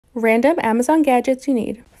Random Amazon gadgets you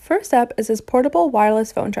need. First up is this portable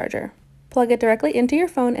wireless phone charger. Plug it directly into your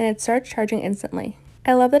phone and it starts charging instantly.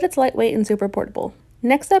 I love that it's lightweight and super portable.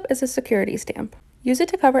 Next up is a security stamp. Use it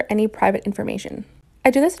to cover any private information. I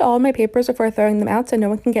do this to all of my papers before throwing them out so no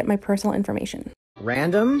one can get my personal information.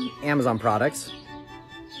 Random Amazon products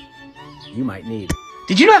you might need.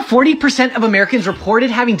 Did you know that 40% of Americans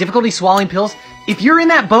reported having difficulty swallowing pills? If you're in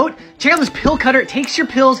that boat, check out this pill cutter. It takes your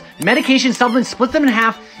pills, medication, supplements, splits them in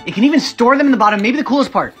half. It can even store them in the bottom, maybe the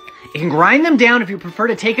coolest part. It can grind them down if you prefer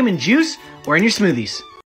to take them in juice or in your smoothies.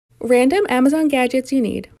 Random Amazon gadgets you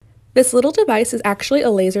need. This little device is actually a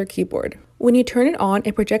laser keyboard. When you turn it on,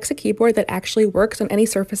 it projects a keyboard that actually works on any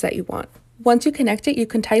surface that you want. Once you connect it, you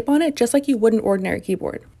can type on it just like you would an ordinary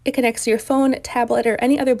keyboard. It connects to your phone, tablet, or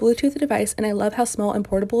any other Bluetooth device, and I love how small and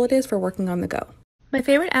portable it is for working on the go. My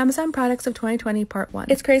favorite Amazon products of 2020 part 1.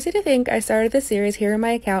 It's crazy to think I started this series here in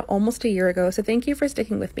my account almost a year ago, so thank you for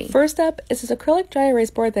sticking with me. First up is this acrylic dry erase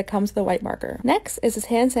board that comes with a white marker. Next is this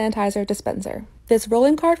hand sanitizer dispenser. This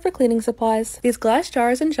rolling cart for cleaning supplies. These glass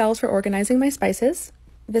jars and shelves for organizing my spices.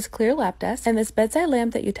 This clear lap desk, and this bedside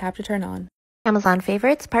lamp that you tap to turn on. Amazon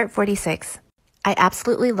favorites, part 46. I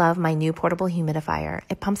absolutely love my new portable humidifier.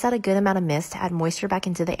 It pumps out a good amount of mist to add moisture back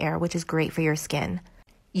into the air, which is great for your skin.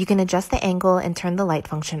 You can adjust the angle and turn the light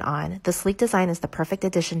function on. The sleek design is the perfect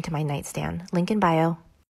addition to my nightstand. Link in bio.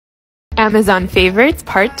 Amazon favorites,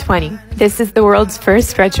 part 20. This is the world's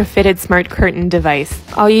first retrofitted smart curtain device.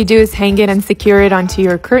 All you do is hang it and secure it onto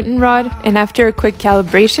your curtain rod, and after a quick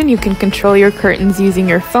calibration, you can control your curtains using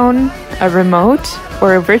your phone, a remote,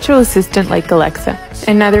 or a virtual assistant like Alexa.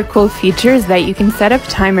 Another cool feature is that you can set up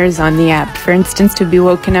timers on the app, for instance, to be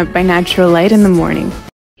woken up by natural light in the morning.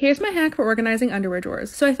 Here's my hack for organizing underwear drawers.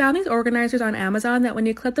 So I found these organizers on Amazon that when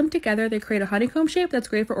you clip them together, they create a honeycomb shape that's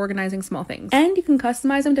great for organizing small things. And you can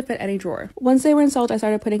customize them to fit any drawer. Once they were installed, I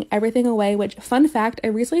started putting everything away, which, fun fact, I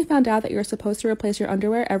recently found out that you're supposed to replace your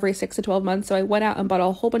underwear every 6 to 12 months, so I went out and bought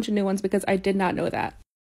a whole bunch of new ones because I did not know that.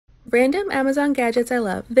 Random Amazon gadgets I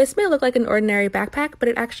love. This may look like an ordinary backpack, but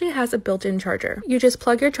it actually has a built-in charger. You just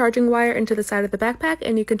plug your charging wire into the side of the backpack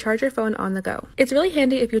and you can charge your phone on the go. It's really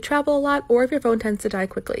handy if you travel a lot or if your phone tends to die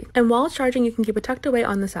quickly. And while it's charging, you can keep it tucked away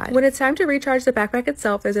on the side. When it's time to recharge the backpack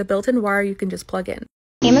itself, there's a built-in wire you can just plug in.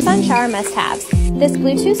 Amazon shower must-haves. This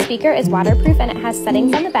Bluetooth speaker is waterproof and it has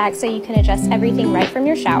settings on the back so you can adjust everything right from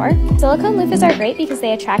your shower. Silicone loofahs are great because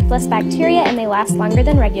they attract less bacteria and they last longer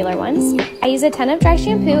than regular ones. I use a ton of dry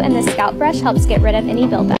shampoo and this scalp brush helps get rid of any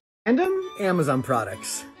buildup. Random Amazon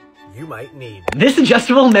products you might need. This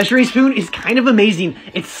adjustable measuring spoon is kind of amazing.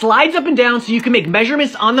 It slides up and down so you can make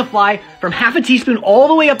measurements on the fly from half a teaspoon all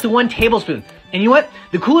the way up to 1 tablespoon. And you know what?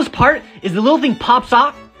 The coolest part is the little thing pops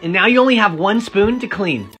off and now you only have 1 spoon to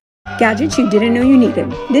clean. Gadgets you didn't know you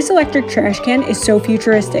needed. This electric trash can is so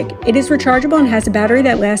futuristic. It is rechargeable and has a battery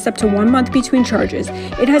that lasts up to 1 month between charges.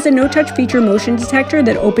 It has a no-touch feature motion detector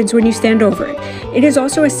that opens when you stand over it. It is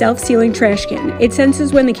also a self-sealing trash can. It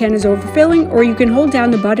senses when the can is overfilling, or you can hold down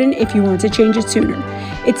the button if you want to change it sooner.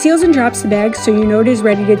 It seals and drops the bag so you know it is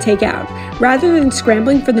ready to take out. Rather than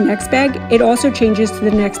scrambling for the next bag, it also changes to the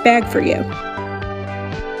next bag for you.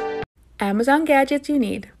 Amazon gadgets you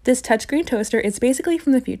need. This touchscreen toaster is basically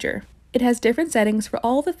from the future. It has different settings for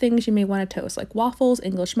all the things you may want to toast, like waffles,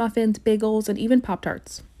 English muffins, bagels, and even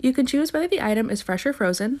Pop-Tarts. You can choose whether the item is fresh or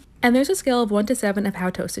frozen, and there's a scale of 1 to 7 of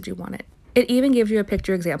how toasted you want it. It even gives you a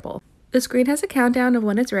picture example. The screen has a countdown of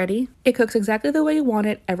when it's ready. It cooks exactly the way you want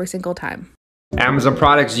it every single time. Amazon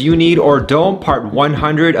products you need or don't, part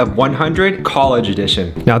 100 of 100, college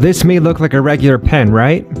edition. Now this may look like a regular pen,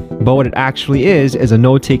 right? But what it actually is a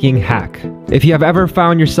note-taking hack. If you have ever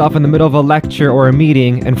found yourself in the middle of a lecture or a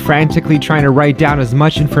meeting and frantically trying to write down as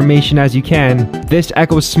much information as you can, this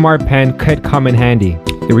Echo Smart Pen could come in handy.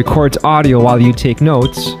 It records audio while you take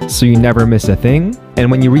notes, so you never miss a thing. And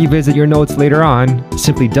when you revisit your notes later on,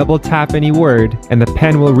 simply double tap any word and the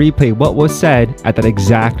pen will replay what was said at that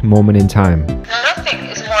exact moment in time. Nothing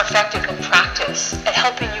is more effective than practice at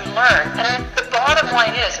helping you learn. And the bottom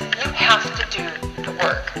line is, you have to do the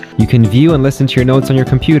work. You can view and listen to your notes on your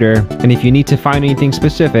computer, and if you need to find anything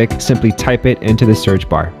specific, simply type it into the search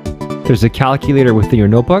bar. There's a calculator within your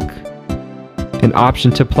notebook, an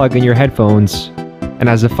option to plug in your headphones, and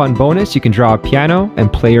as a fun bonus, you can draw a piano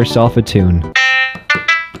and play yourself a tune.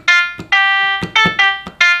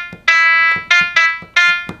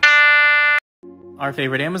 Our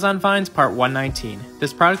favorite Amazon finds, part 119.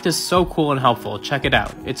 This product is so cool and helpful, check it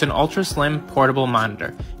out. It's an ultra slim portable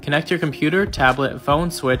monitor. Connect your computer, tablet, phone,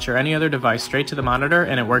 switch, or any other device straight to the monitor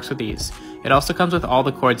and it works with ease. It also comes with all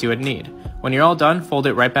the cords you would need. When you're all done, fold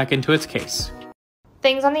it right back into its case.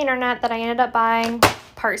 Things on the internet that I ended up buying,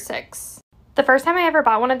 part 6. The first time I ever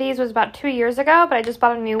bought one of these was about 2 years ago, but I just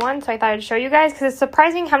bought a new one, so I thought I'd show you guys because it's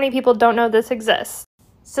surprising how many people don't know this exists.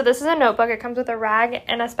 So this is a notebook. It comes with a rag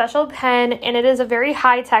and a special pen, and it is a very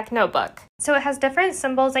high-tech notebook. So it has different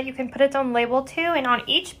symbols that you can put its own label to, and on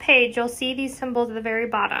each page you'll see these symbols at the very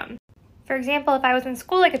bottom. For example, if I was in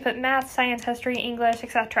school, I could put math, science, history, English,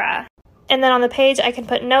 etc. And then on the page I can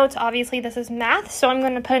put notes. Obviously this is math, so I'm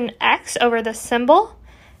going to put an X over the symbol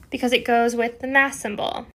because it goes with the math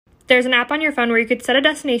symbol. There's an app on your phone where you could set a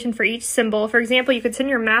destination for each symbol. For example, you could send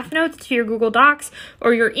your math notes to your Google Docs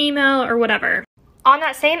or your email or whatever. On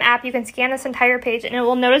that same app, you can scan this entire page and it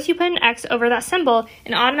will notice you put an X over that symbol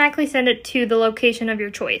and automatically send it to the location of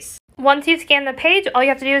your choice. Once you've scanned the page, all you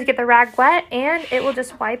have to do is get the rag wet and it will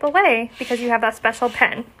just wipe away because you have that special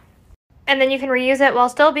pen. And then you can reuse it while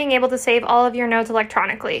still being able to save all of your notes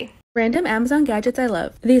electronically. Random Amazon gadgets I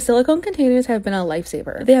love. These silicone containers have been a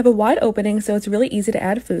lifesaver. They have a wide opening so it's really easy to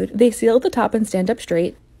add food. They seal at the top and stand up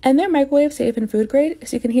straight. And they're microwave safe and food grade,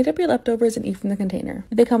 so you can heat up your leftovers and eat from the container.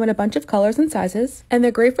 They come in a bunch of colors and sizes, and they're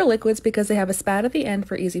great for liquids because they have a spout at the end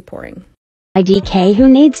for easy pouring. IDK, who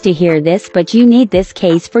needs to hear this, but you need this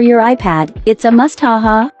case for your iPad. It's a must,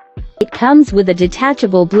 haha. It comes with a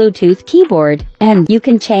detachable Bluetooth keyboard, and you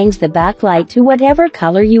can change the backlight to whatever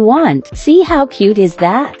color you want. See how cute is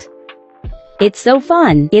that? It's so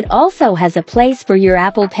fun. It also has a place for your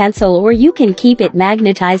Apple Pencil, or you can keep it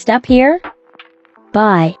magnetized up here.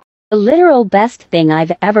 Bye. The literal best thing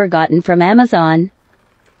I've ever gotten from Amazon.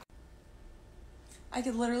 I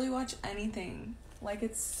could literally watch anything. Like,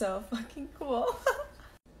 it's so fucking cool.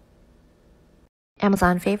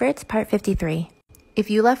 Amazon favorites, part 53. If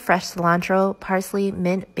you love fresh cilantro, parsley,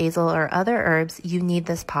 mint, basil, or other herbs, you need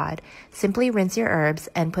this pod. Simply rinse your herbs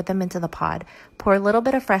and put them into the pod. Pour a little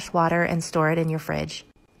bit of fresh water and store it in your fridge.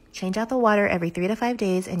 Change out the water every 3 to 5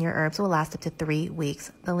 days and your herbs will last up to 3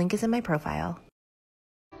 weeks. The link is in my profile.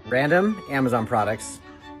 Random Amazon products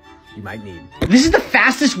you might need. This is the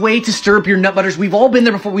fastest way to stir up your nut butters. We've all been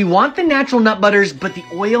there before. We want the natural nut butters, but the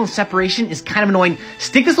oil and separation is kind of annoying.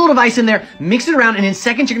 Stick this little device in there, mix it around, and in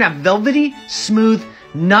seconds you're gonna have velvety, smooth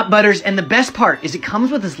nut butters. And the best part is it comes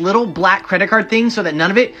with this little black credit card thing so that none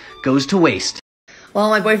of it goes to waste. Well,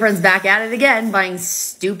 my boyfriend's back at it again, buying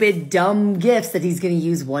stupid, dumb gifts that he's gonna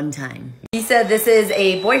use one time. He said this is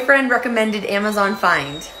a boyfriend recommended Amazon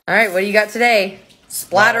find. All right, what do you got today?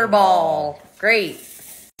 Splatter ball. Great.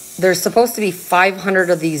 There's supposed to be 500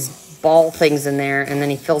 of these ball things in there, and then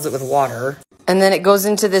he fills it with water. And then it goes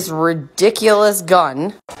into this ridiculous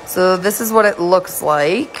gun. So this is what it looks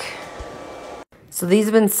like. So these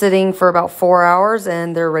have been sitting for about 4 hours,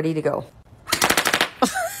 and they're ready to go.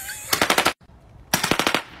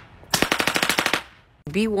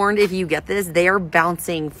 Be warned, if you get this, they are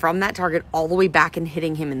bouncing from that target all the way back and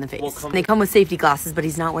hitting him in the face. They come with safety glasses, but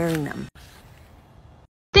he's not wearing them.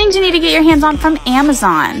 Things you need to get your hands on from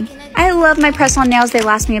Amazon. I love my press-on nails. They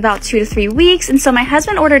last me about 2 to 3 weeks, and so my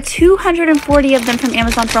husband ordered 240 of them from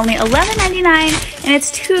Amazon for only $11.99, and it's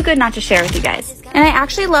too good not to share with you guys. And I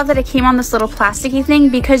actually love that it came on this little plasticky thing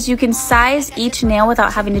because you can size each nail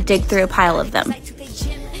without having to dig through a pile of them.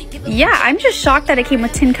 Yeah, I'm just shocked that it came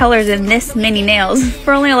with 10 colors and this many nails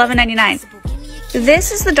for only $11.99.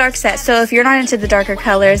 This is the dark set, so if you're not into the darker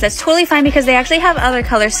colors, that's totally fine because they actually have other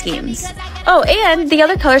color schemes. Oh, and the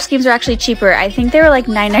other color schemes are actually cheaper. I think they were like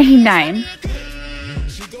 $9.99.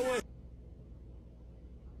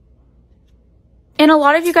 And a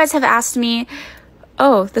lot of you guys have asked me,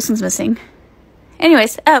 oh, this one's missing.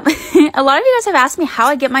 Anyways, a lot of you guys have asked me how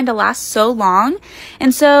I get mine to last so long.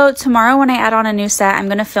 And so tomorrow when I add on a new set, I'm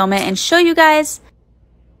going to film it and show you guys.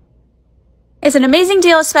 It's an amazing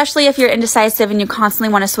deal, especially if you're indecisive and you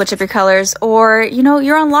constantly want to switch up your colors, or, you know,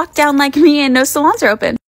 you're on lockdown like me and no salons are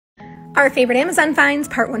open. Our favorite Amazon finds,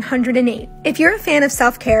 part 108. If you're a fan of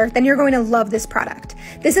self-care, then you're going to love this product.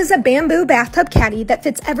 This is a bamboo bathtub caddy that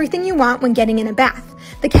fits everything you want when getting in a bath.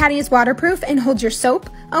 The caddy is waterproof and holds your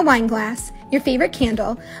soap, a wine glass, your favorite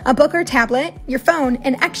candle, a book or tablet, your phone,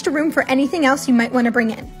 and extra room for anything else you might want to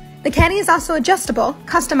bring in. The caddy is also adjustable,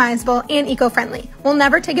 customizable, and eco-friendly. We'll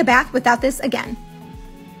never take a bath without this again.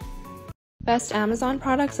 Best Amazon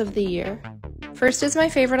products of the year. First is my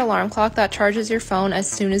favorite alarm clock that charges your phone as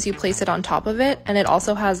soon as you place it on top of it, and it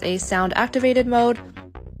also has a sound activated mode.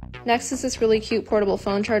 Next is this really cute portable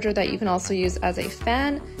phone charger that you can also use as a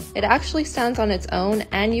fan. It actually stands on its own,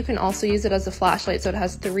 and you can also use it as a flashlight, so it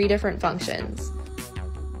has 3 different functions.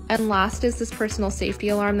 And last is this personal safety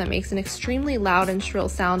alarm that makes an extremely loud and shrill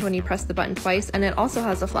sound when you press the button twice, and it also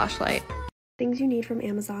has a flashlight. Things you need from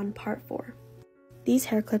Amazon, part 4. These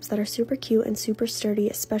hair clips that are super cute and super sturdy,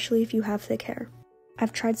 especially if you have thick hair.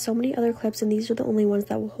 I've tried so many other clips and these are the only ones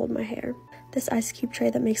that will hold my hair. This ice cube tray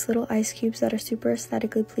that makes little ice cubes that are super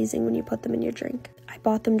aesthetically pleasing when you put them in your drink. I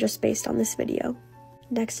bought them just based on this video.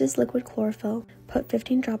 Next is liquid chlorophyll. Put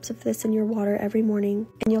 15 drops of this in your water every morning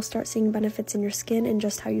and you'll start seeing benefits in your skin and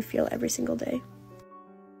just how you feel every single day.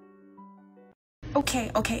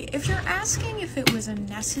 Okay, if you're asking if it was a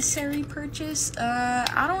necessary purchase,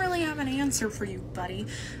 I don't really have an answer for you, buddy.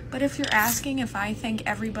 But if you're asking if I think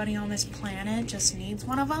everybody on this planet just needs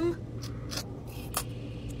one of them,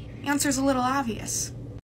 answer's a little obvious.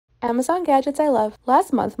 Amazon gadgets I love.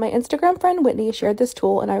 Last month, my Instagram friend Whitney shared this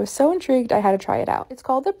tool and I was so intrigued I had to try it out. It's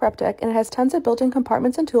called the Prep Deck and it has tons of built-in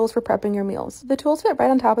compartments and tools for prepping your meals. The tools fit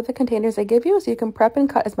right on top of the containers they give you so you can prep and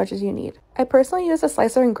cut as much as you need. I personally use a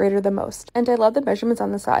slicer and grater the most, and I love the measurements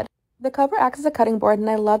on the side. The cover acts as a cutting board and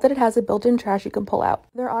I love that it has a built-in trash you can pull out.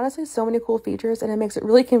 There are honestly so many cool features and it makes it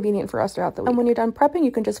really convenient for us throughout the week. And when you're done prepping,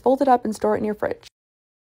 you can just fold it up and store it in your fridge.